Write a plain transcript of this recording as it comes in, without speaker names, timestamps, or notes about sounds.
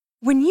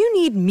When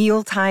you need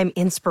mealtime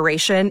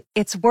inspiration,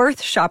 it's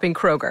worth shopping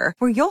Kroger,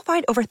 where you'll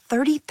find over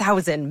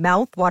 30,000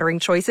 mouth-watering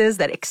choices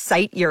that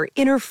excite your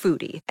inner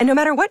foodie. And no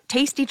matter what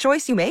tasty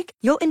choice you make,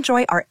 you'll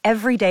enjoy our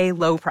everyday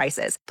low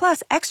prices,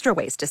 plus extra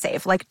ways to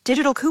save, like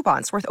digital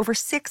coupons worth over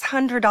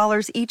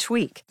 $600 each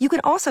week. You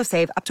can also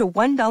save up to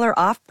 $1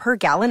 off per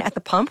gallon at the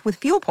pump with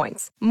fuel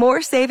points.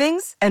 More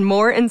savings and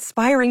more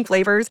inspiring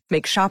flavors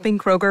make shopping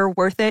Kroger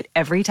worth it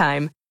every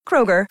time.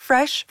 Kroger,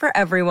 fresh for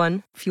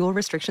everyone. Fuel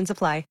restrictions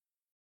apply.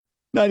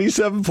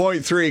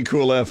 97.3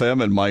 Cool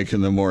FM and Mike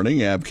in the morning.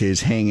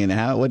 Abk's hanging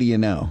out. What do you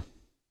know?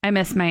 I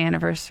missed my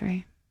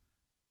anniversary.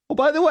 Oh,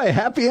 by the way,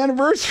 happy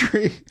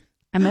anniversary.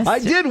 I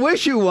did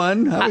wish you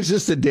one. I was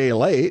just a day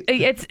late.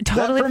 It's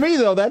totally... For me,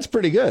 though, that's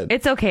pretty good.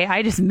 It's okay.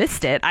 I just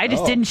missed it. I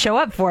just didn't show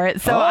up for it.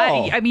 So,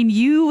 I mean,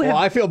 you... Well,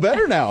 I feel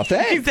better now.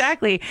 Thanks.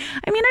 Exactly.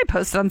 I mean, I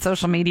posted on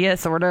social media,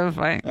 sort of.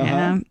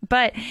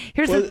 But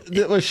here's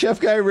was Chef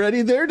Guy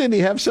ready there? Did he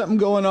have something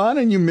going on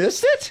and you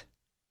missed it?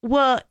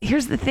 Well,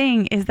 here's the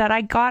thing is that I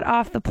got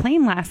off the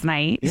plane last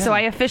night. Yeah. So I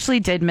officially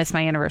did miss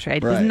my anniversary.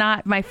 It was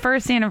not my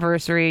first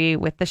anniversary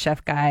with the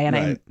Chef Guy, and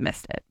I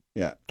missed it.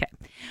 Yeah. Okay.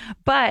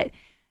 But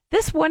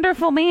this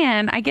wonderful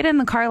man, I get in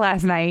the car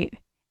last night,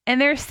 and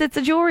there sits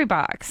a jewelry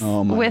box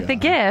with a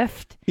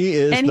gift. He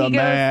is the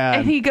man.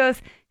 And he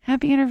goes,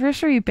 happy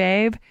anniversary,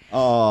 babe.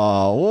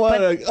 Oh,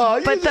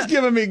 you're just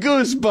giving me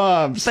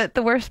goosebumps. But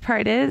the worst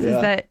part is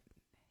that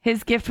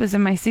his gift was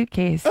in my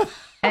suitcase.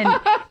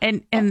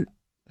 and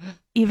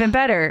even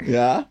better.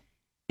 Yeah.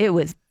 It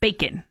was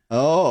bacon.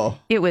 Oh.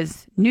 It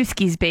was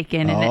Newski's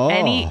bacon.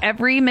 And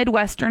every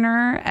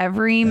Midwesterner,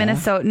 every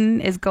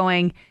Minnesotan is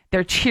going,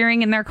 they're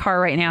cheering in their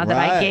car right now that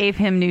I gave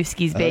him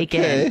Newski's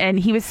bacon. Okay. And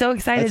he was so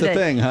excited. That's a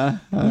thing, huh?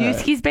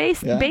 Newski's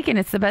bacon.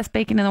 It's the best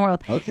bacon in the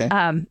world. Okay.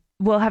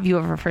 We'll have you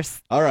over for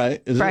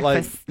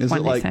breakfast one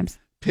of these times.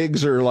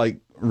 Pigs are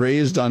like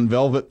raised on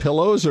velvet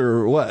pillows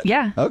or what?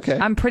 Yeah. Okay.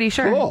 I'm pretty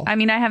sure. Cool. I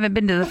mean, I haven't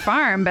been to the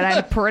farm, but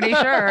I'm pretty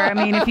sure. I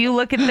mean, if you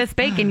look at this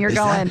bacon, you're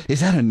going...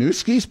 Is that a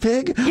Newski's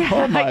pig? Yeah,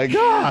 oh, my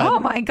God. Oh,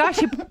 my gosh.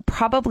 He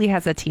probably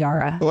has a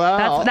tiara.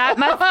 Wow. That